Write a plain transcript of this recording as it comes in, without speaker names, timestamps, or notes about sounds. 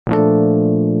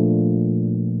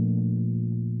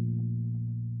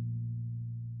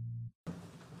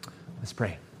Let's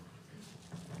pray.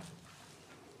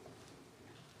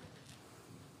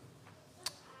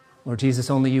 Lord Jesus,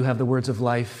 only you have the words of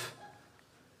life.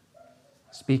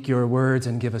 Speak your words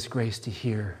and give us grace to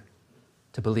hear,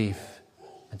 to believe,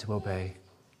 and to obey.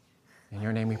 In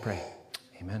your name we pray.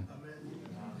 Amen.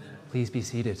 Please be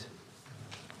seated.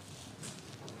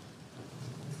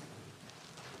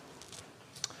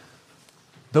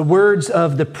 The words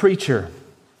of the preacher,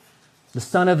 the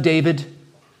son of David,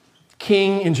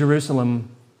 king in Jerusalem.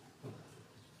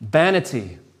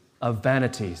 Vanity of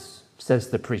vanities, says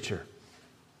the preacher.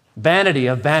 Vanity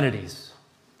of vanities.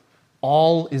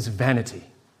 All is vanity.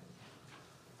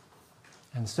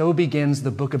 And so begins the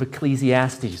book of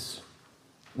Ecclesiastes,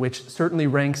 which certainly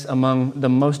ranks among the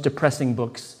most depressing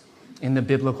books in the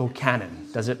biblical canon,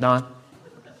 does it not?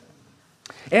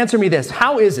 Answer me this: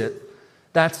 how is it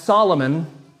that Solomon,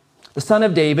 the son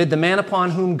of David, the man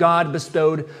upon whom God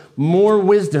bestowed more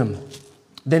wisdom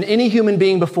than any human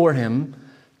being before him,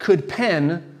 could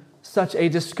pen such a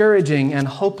discouraging and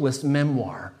hopeless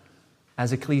memoir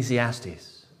as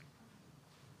Ecclesiastes?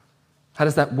 How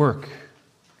does that work?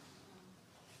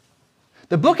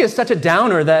 The book is such a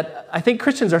downer that I think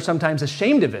Christians are sometimes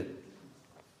ashamed of it.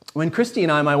 When Christy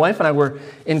and I, my wife and I, were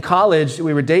in college,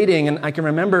 we were dating, and I can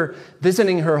remember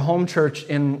visiting her home church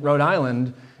in Rhode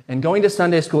Island and going to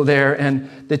Sunday school there,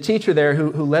 and the teacher there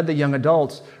who led the young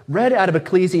adults read out of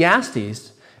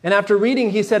Ecclesiastes, and after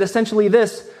reading, he said essentially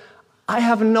this: I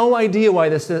have no idea why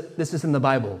this is in the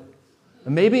Bible.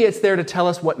 Maybe it's there to tell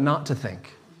us what not to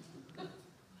think.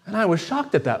 And I was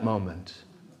shocked at that moment.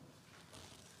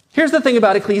 Here's the thing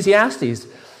about Ecclesiastes.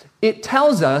 It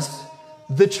tells us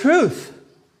the truth,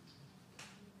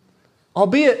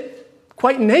 albeit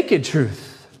quite naked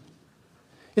truth.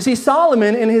 You see,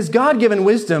 Solomon, in his God-given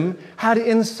wisdom, had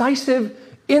incisive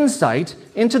insight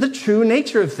into the true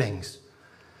nature of things.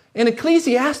 And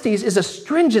Ecclesiastes is a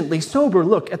stringently sober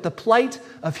look at the plight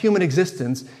of human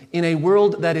existence in a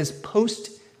world that is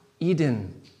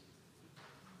post-Eden.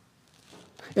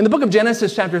 In the book of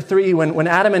Genesis chapter 3, when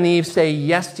Adam and Eve say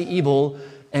yes to evil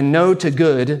and no to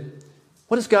good,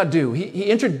 what does God do? He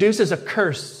introduces a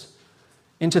curse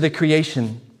into the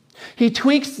creation. He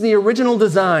tweaks the original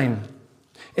design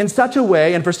in such a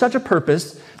way and for such a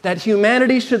purpose that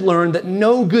humanity should learn that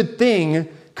no good thing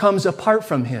comes apart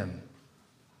from him.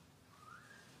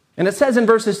 And it says in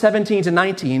verses 17 to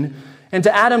 19, and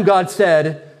to Adam God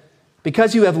said,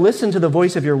 because you have listened to the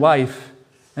voice of your wife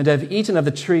and have eaten of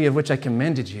the tree of which I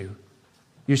commanded you,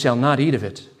 you shall not eat of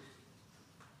it.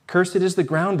 Cursed is the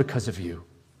ground because of you.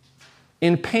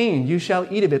 In pain you shall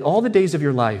eat of it all the days of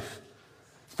your life.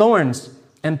 Thorns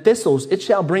and thistles it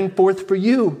shall bring forth for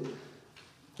you,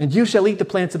 and you shall eat the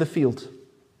plants of the field.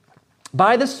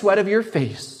 By the sweat of your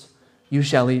face you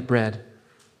shall eat bread,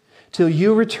 till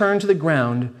you return to the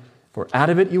ground, for out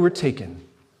of it you were taken.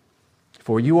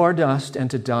 For you are dust, and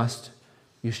to dust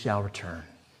you shall return.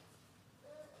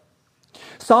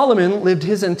 Solomon lived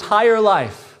his entire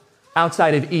life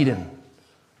outside of Eden,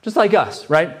 just like us,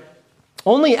 right?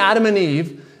 Only Adam and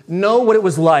Eve know what it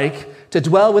was like to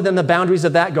dwell within the boundaries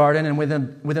of that garden and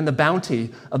within the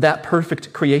bounty of that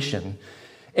perfect creation.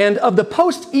 And of the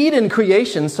post-Eden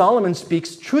creation, Solomon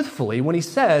speaks truthfully when he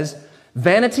says,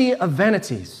 vanity of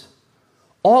vanities.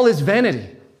 All is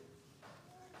vanity.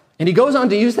 And he goes on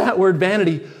to use that word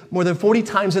vanity more than 40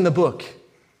 times in the book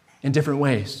in different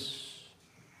ways.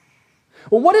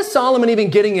 Well, what is Solomon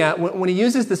even getting at when he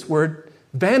uses this word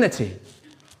vanity?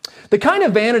 The kind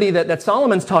of vanity that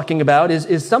Solomon's talking about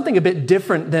is something a bit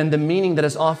different than the meaning that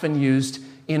is often used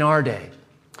in our day.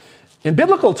 In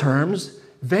biblical terms,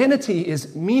 vanity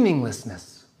is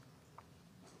meaninglessness,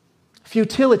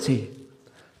 futility,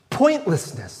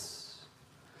 pointlessness.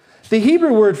 The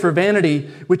Hebrew word for vanity,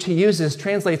 which he uses,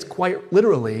 translates quite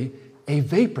literally a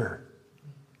vapor,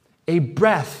 a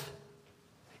breath.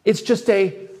 It's just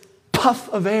a puff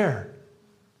of air,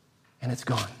 and it's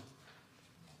gone.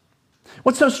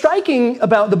 What's so striking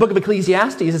about the book of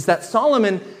Ecclesiastes is that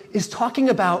Solomon is talking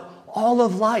about all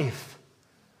of life,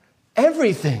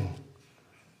 everything.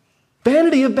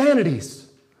 Vanity of vanities.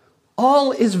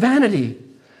 All is vanity.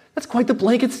 That's quite the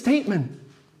blanket statement.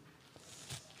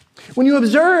 When you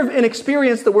observe and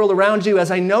experience the world around you, as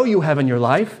I know you have in your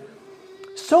life,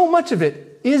 so much of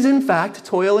it is in fact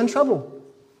toil and trouble.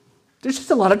 There's just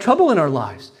a lot of trouble in our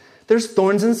lives. There's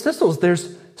thorns and thistles.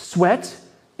 There's sweat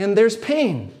and there's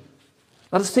pain.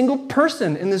 Not a single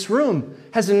person in this room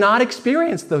has not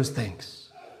experienced those things.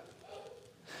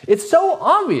 It's so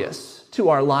obvious to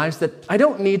our lives that I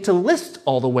don't need to list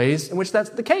all the ways in which that's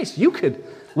the case. You could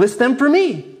list them for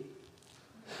me.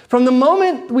 From the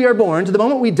moment we are born to the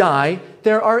moment we die,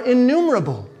 there are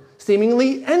innumerable,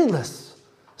 seemingly endless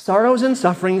sorrows and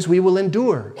sufferings we will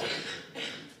endure.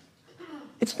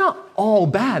 It's not all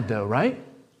bad, though, right?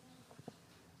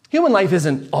 Human life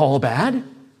isn't all bad.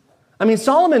 I mean,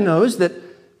 Solomon knows that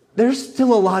there's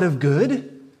still a lot of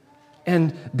good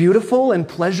and beautiful and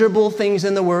pleasurable things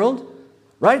in the world,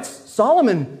 right?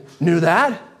 Solomon knew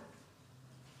that.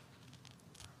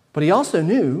 But he also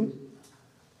knew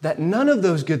that none of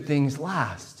those good things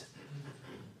last.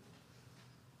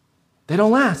 They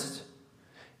don't last.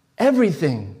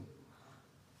 Everything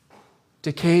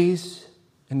decays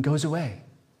and goes away.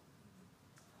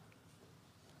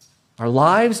 Our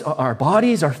lives, our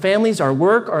bodies, our families, our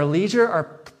work, our leisure, our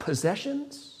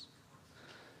possessions.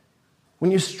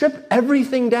 When you strip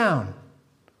everything down,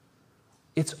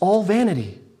 it's all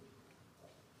vanity.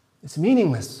 It's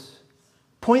meaningless,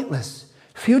 pointless,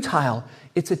 futile.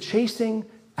 It's a chasing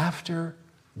after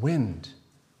wind.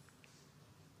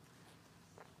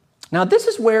 Now, this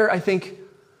is where I think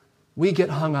we get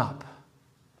hung up,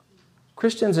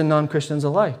 Christians and non-Christians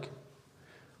alike.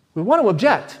 We want to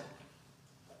object.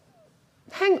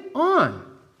 Hang on.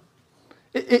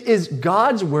 Is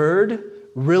God's word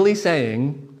really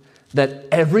saying that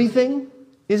everything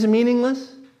is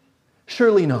meaningless?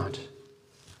 Surely not.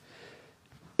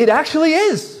 It actually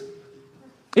is.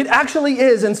 It actually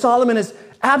is, and Solomon is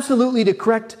absolutely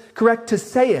correct to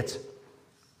say it.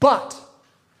 But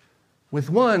with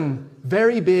one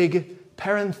very big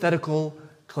parenthetical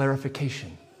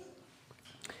clarification.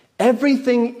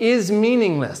 Everything is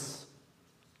meaningless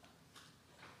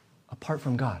apart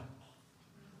from God.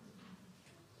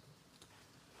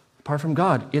 Apart from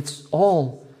God, it's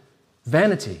all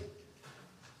vanity.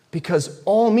 Because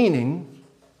all meaning,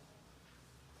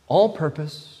 all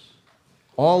purpose,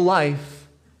 all life,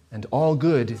 and all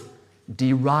good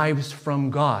derives from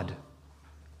God.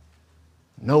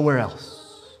 Nowhere else.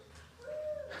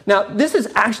 Now, this is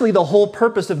actually the whole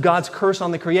purpose of God's curse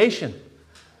on the creation.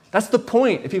 That's the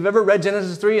point. If you've ever read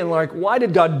Genesis 3 and like, why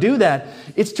did God do that?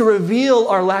 It's to reveal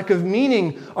our lack of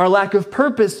meaning, our lack of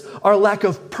purpose, our lack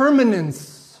of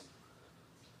permanence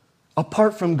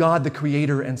apart from God, the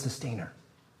creator and sustainer.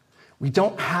 We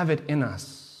don't have it in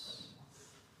us.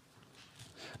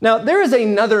 Now, there is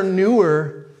another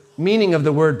newer meaning of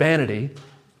the word vanity.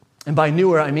 And by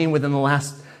newer, I mean within the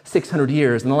last 600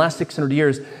 years. In the last 600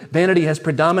 years, vanity has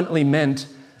predominantly meant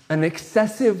an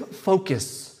excessive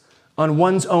focus on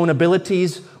one's own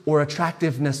abilities or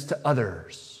attractiveness to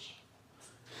others.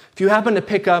 If you happen to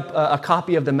pick up a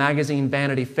copy of the magazine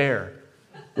Vanity Fair,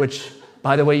 which,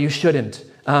 by the way, you shouldn't,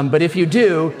 but if you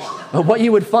do, what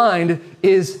you would find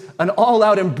is an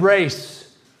all-out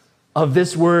embrace of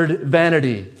this word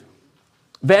vanity.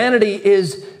 Vanity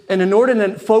is an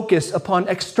inordinate focus upon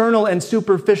external and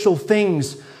superficial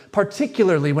things,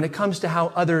 particularly when it comes to how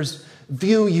others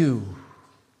view you.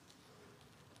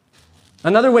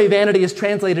 Another way vanity is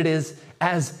translated is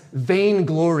as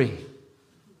vainglory.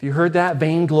 Have you heard that?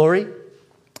 Vainglory? And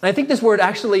I think this word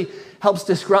actually helps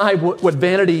describe what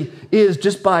vanity is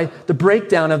just by the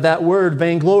breakdown of that word,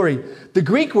 vainglory. The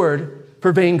Greek word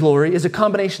for vainglory is a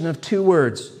combination of two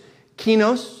words,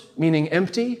 kinos, meaning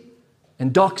empty,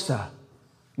 and doxa,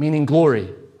 meaning glory.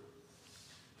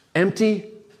 Empty,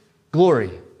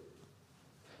 glory.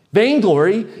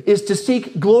 Vainglory is to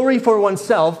seek glory for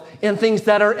oneself in things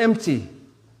that are empty.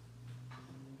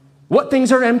 What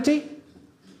things are empty?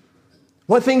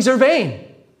 What things are vain?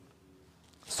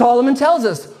 Solomon tells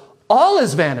us all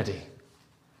is vanity.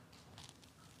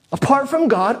 Apart from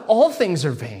God, all things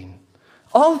are vain.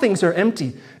 All things are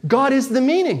empty. God is the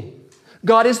meaning.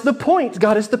 God is the point.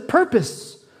 God is the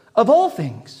purpose of all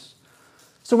things.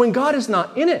 So when God is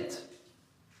not in it,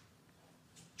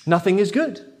 nothing is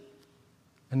good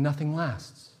and nothing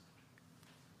lasts.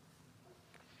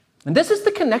 And this is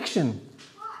the connection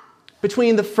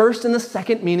between the first and the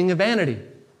second meaning of vanity.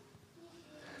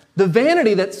 The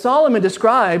vanity that Solomon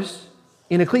describes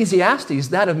in Ecclesiastes,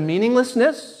 that of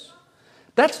meaninglessness,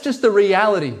 that's just the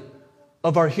reality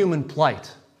of our human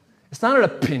plight. It's not an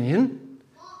opinion,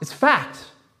 it's fact.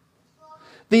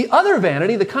 The other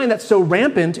vanity, the kind that's so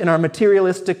rampant in our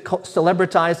materialistic,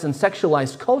 celebritized, and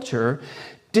sexualized culture,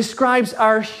 describes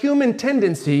our human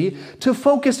tendency to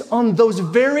focus on those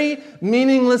very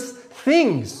meaningless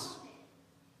things,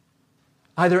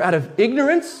 either out of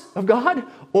ignorance of God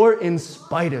or in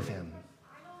spite of Him.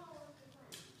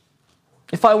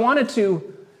 If I wanted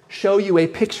to show you a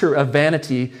picture of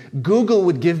vanity, Google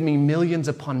would give me millions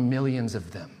upon millions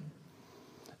of them.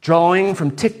 Drawing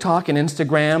from TikTok and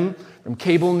Instagram, from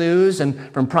cable news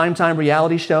and from primetime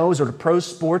reality shows or to pro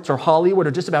sports or Hollywood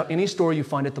or just about any store you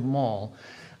find at the mall.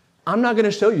 I'm not going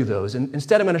to show you those.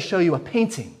 Instead, I'm going to show you a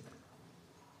painting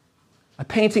a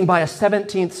painting by a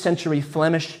 17th century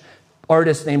Flemish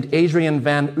artist named Adrian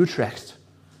van Utrecht,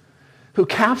 who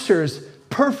captures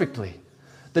perfectly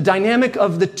the dynamic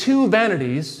of the two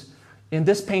vanities in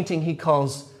this painting he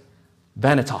calls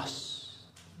vanitas.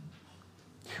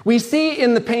 We see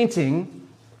in the painting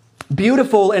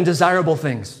beautiful and desirable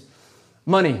things: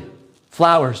 money,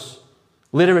 flowers,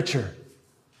 literature,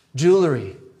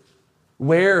 jewelry,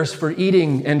 wares for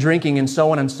eating and drinking, and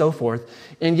so on and so forth.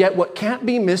 And yet what can't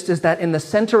be missed is that in the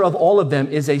center of all of them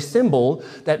is a symbol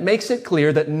that makes it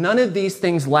clear that none of these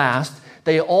things last.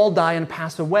 They all die and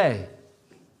pass away.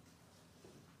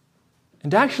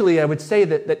 And actually, I would say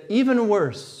that even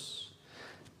worse,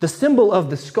 the symbol of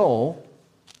the skull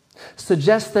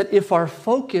suggests that if our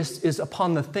focus is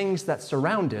upon the things that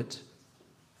surround it,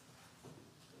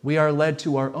 we are led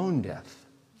to our own death.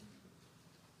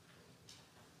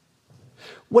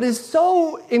 What is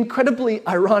so incredibly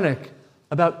ironic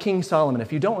about King Solomon,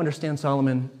 if you don't understand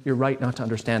Solomon, you're right not to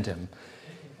understand him.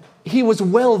 He was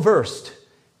well versed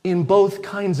in both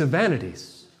kinds of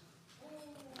vanities.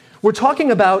 We're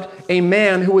talking about a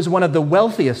man who was one of the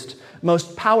wealthiest,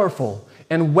 most powerful,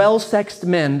 and well-sexed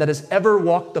men that has ever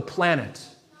walked the planet.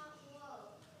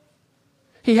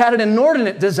 He had an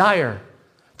inordinate desire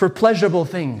for pleasurable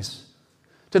things,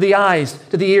 to the eyes,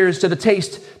 to the ears, to the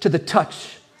taste, to the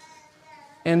touch.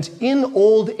 And in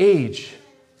old age,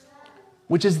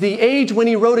 which is the age when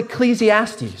he wrote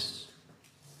Ecclesiastes,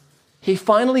 he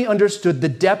finally understood the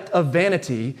depth of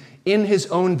vanity in his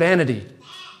own vanity.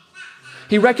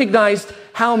 He recognized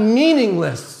how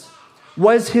meaningless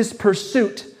was his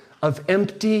pursuit of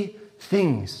empty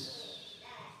things.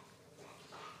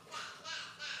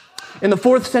 In the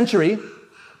 4th century,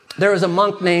 there was a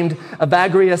monk named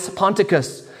Evagrius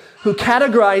Ponticus who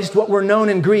categorized what were known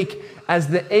in Greek as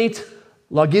the 8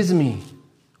 logismi,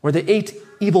 or the 8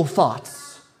 evil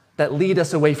thoughts that lead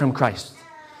us away from Christ.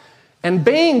 And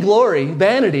vainglory,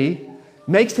 vanity,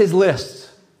 makes his list,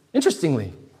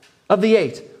 interestingly, of the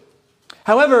 8.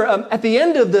 However, at the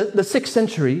end of the 6th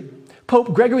century,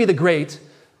 Pope Gregory the Great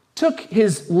took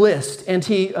his list and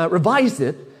he revised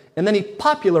it, and then he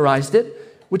popularized it,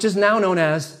 which is now known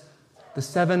as the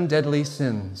 7 deadly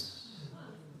sins.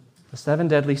 The 7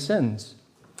 deadly sins.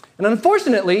 And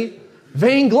unfortunately,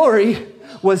 vainglory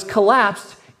was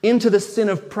collapsed into the sin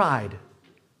of pride.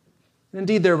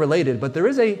 Indeed, they're related, but there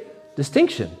is a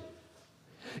distinction.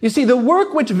 You see, the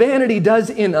work which vanity does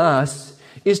in us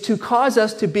is to cause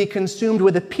us to be consumed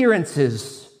with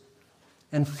appearances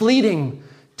and fleeting,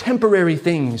 temporary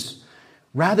things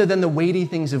rather than the weighty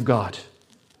things of God.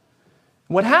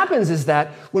 What happens is that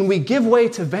when we give way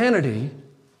to vanity,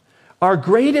 our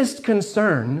greatest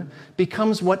concern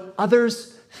becomes what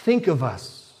others think of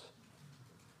us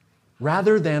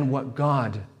rather than what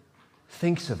God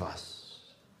thinks of us.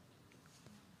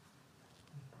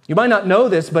 You might not know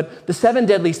this, but the 7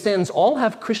 deadly sins all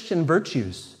have Christian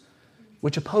virtues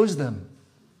which oppose them.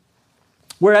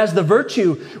 Whereas the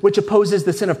virtue which opposes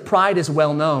the sin of pride is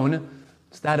well known,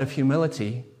 it's that of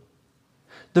humility.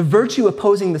 The virtue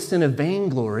opposing the sin of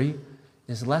vainglory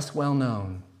is less well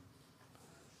known.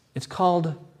 It's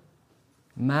called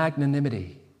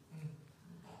magnanimity,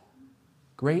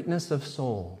 greatness of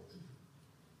soul.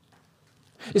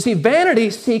 You see, vanity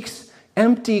seeks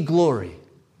empty glory,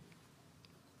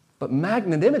 but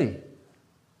magnanimity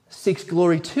seeks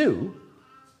glory too,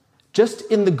 just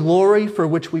in the glory for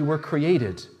which we were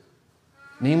created,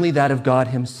 namely that of God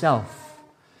Himself.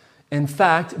 In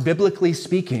fact, biblically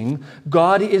speaking,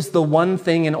 God is the one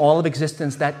thing in all of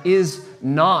existence that is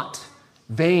not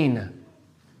vain,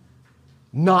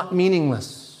 not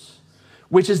meaningless,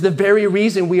 which is the very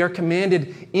reason we are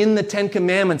commanded in the 10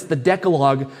 Commandments, the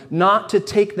Decalogue, not to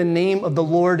take the name of the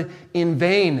Lord in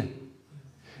vain.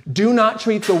 Do not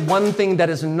treat the one thing that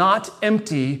is not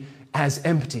empty as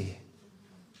empty.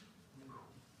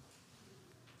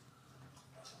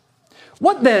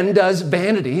 What then does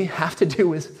vanity have to do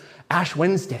with Ash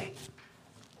Wednesday?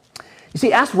 You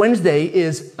see, Ash Wednesday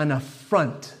is an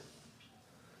affront,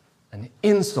 an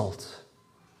insult,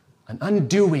 an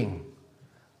undoing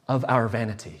of our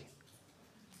vanity.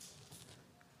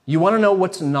 You want to know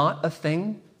what's not a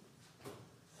thing?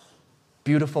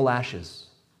 Beautiful ashes,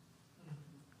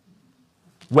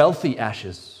 wealthy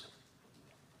ashes,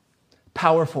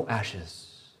 powerful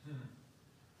ashes,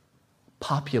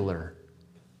 popular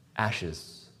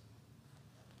ashes.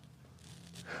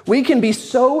 We can be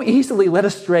so easily led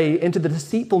astray into the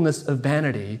deceitfulness of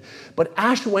vanity, but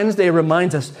Ash Wednesday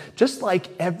reminds us, just like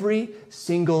every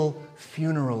single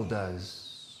funeral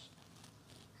does,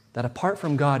 that apart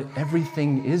from God,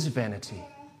 everything is vanity.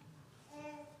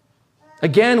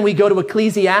 Again, we go to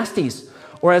Ecclesiastes,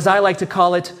 or as I like to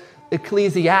call it,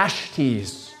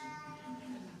 Ecclesiastes,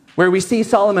 where we see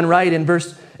Solomon write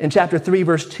in chapter 3,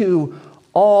 verse 2,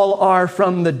 all are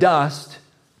from the dust,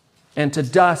 and to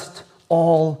dust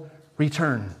all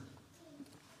return.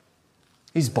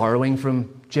 He's borrowing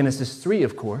from Genesis 3,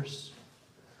 of course.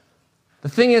 The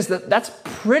thing is that that's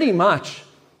pretty much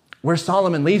where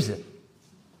Solomon leaves it.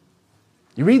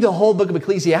 You read the whole book of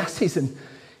Ecclesiastes, and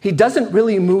he doesn't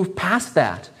really move past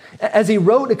that. As he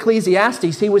wrote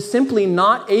Ecclesiastes, he was simply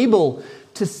not able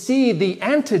to see the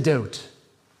antidote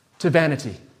to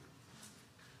vanity.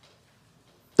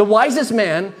 The wisest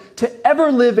man to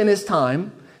ever live in his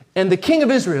time, and the king of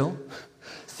Israel,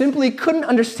 simply couldn't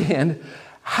understand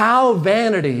how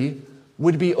vanity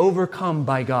would be overcome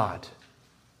by God.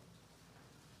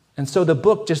 And so the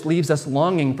book just leaves us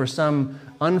longing for some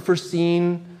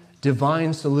unforeseen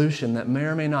divine solution that may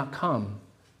or may not come.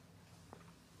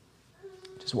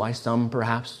 Which is why some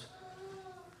perhaps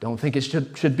don't think it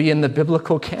should be in the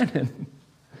biblical canon.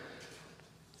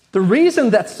 The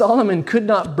reason that Solomon could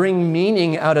not bring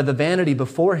meaning out of the vanity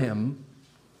before him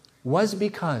was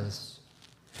because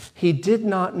he did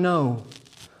not know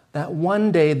that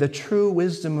one day the true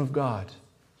wisdom of God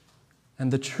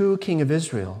and the true King of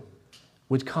Israel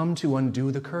would come to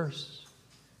undo the curse.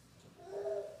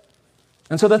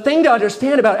 And so the thing to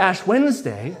understand about Ash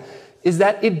Wednesday is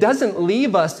that it doesn't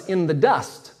leave us in the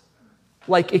dust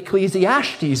like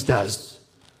Ecclesiastes does.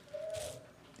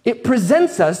 It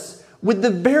presents us with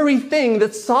the very thing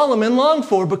that Solomon longed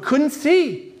for but couldn't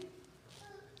see.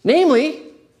 Namely,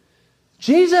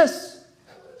 Jesus.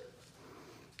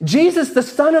 Jesus, the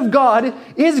Son of God,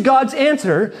 is God's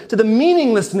answer to the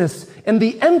meaninglessness and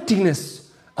the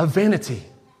emptiness of vanity.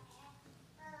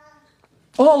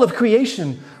 All of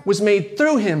creation was made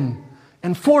through him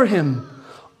and for him.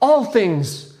 All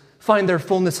things find their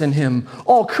fullness in him.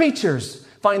 All creatures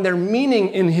find their meaning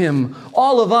in him.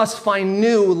 All of us find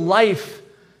new life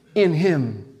in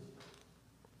him.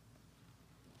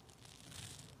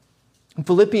 In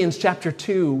Philippians chapter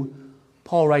 2,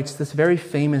 Paul writes this very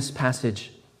famous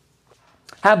passage.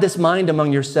 Have this mind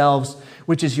among yourselves,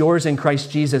 which is yours in Christ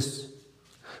Jesus,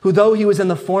 who though he was in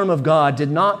the form of God,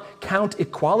 did not count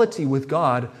equality with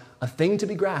God a thing to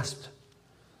be grasped,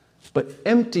 but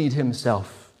emptied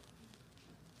himself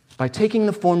by taking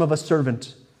the form of a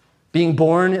servant, being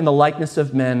born in the likeness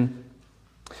of men.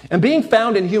 And being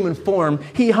found in human form,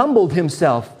 he humbled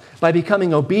himself by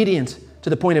becoming obedient to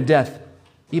the point of death,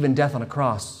 even death on a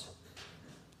cross.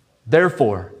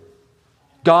 Therefore,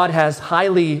 God has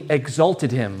highly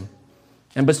exalted him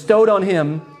and bestowed on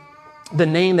him the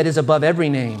name that is above every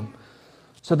name,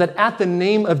 so that at the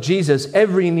name of Jesus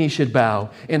every knee should bow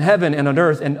in heaven and on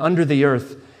earth and under the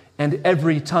earth, and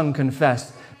every tongue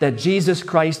confess that Jesus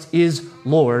Christ is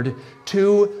Lord,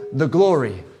 to the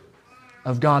glory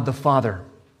of God the Father.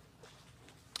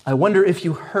 I wonder if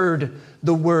you heard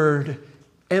the word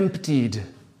emptied.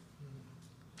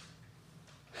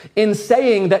 In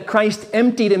saying that Christ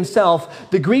emptied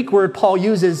himself, the Greek word Paul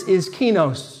uses is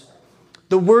kinos,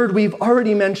 the word we've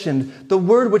already mentioned, the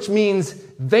word which means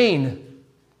vain.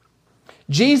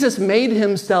 Jesus made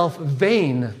himself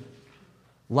vain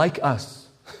like us.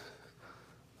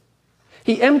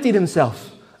 He emptied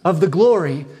himself of the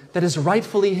glory that is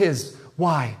rightfully his.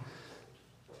 Why?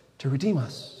 To redeem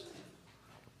us.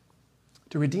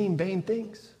 To redeem vain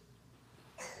things.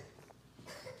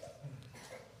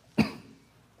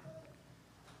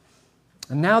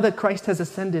 And now that Christ has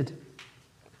ascended,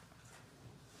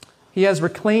 he has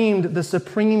reclaimed the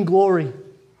supreme glory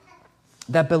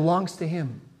that belongs to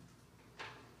him,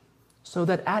 so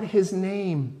that at his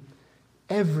name,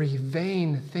 every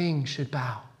vain thing should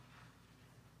bow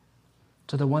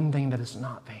to the one thing that is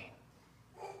not vain.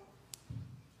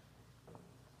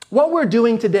 What we're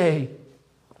doing today,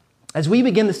 as we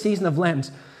begin the season of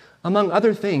Lent, among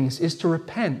other things, is to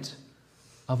repent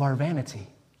of our vanity.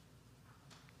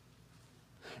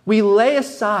 We lay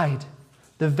aside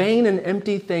the vain and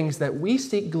empty things that we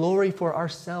seek glory for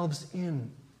ourselves in.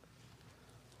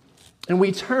 And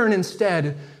we turn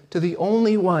instead to the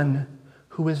only one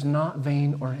who is not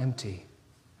vain or empty.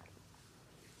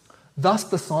 Thus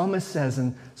the psalmist says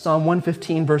in Psalm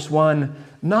 115, verse 1,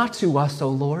 not to us, O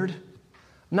Lord,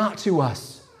 not to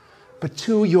us, but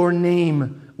to your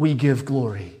name we give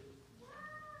glory.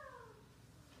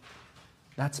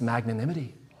 That's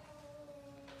magnanimity.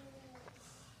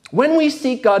 When we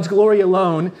seek God's glory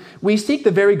alone, we seek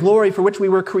the very glory for which we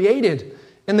were created,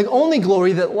 and the only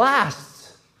glory that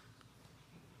lasts.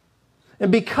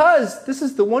 And because, this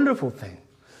is the wonderful thing,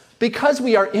 because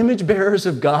we are image bearers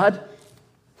of God,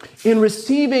 in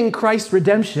receiving Christ's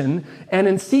redemption and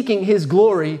in seeking his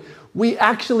glory, we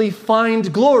actually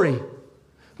find glory.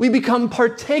 We become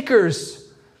partakers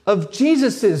of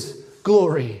Jesus'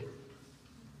 glory.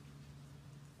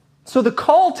 So the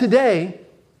call today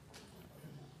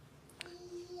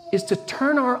is to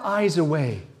turn our eyes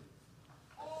away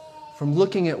from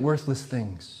looking at worthless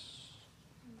things.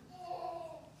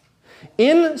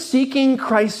 In seeking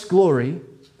Christ's glory,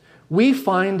 we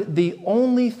find the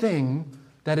only thing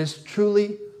that is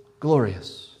truly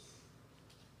glorious,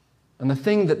 and the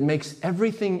thing that makes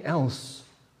everything else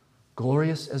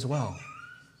glorious as well.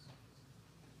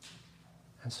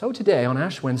 And so today, on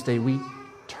Ash Wednesday, we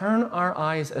turn our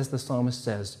eyes, as the psalmist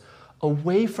says,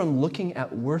 away from looking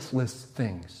at worthless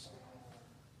things,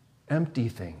 empty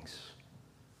things,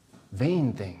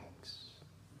 vain things.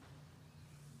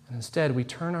 And instead, we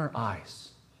turn our eyes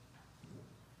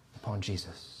upon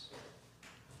Jesus.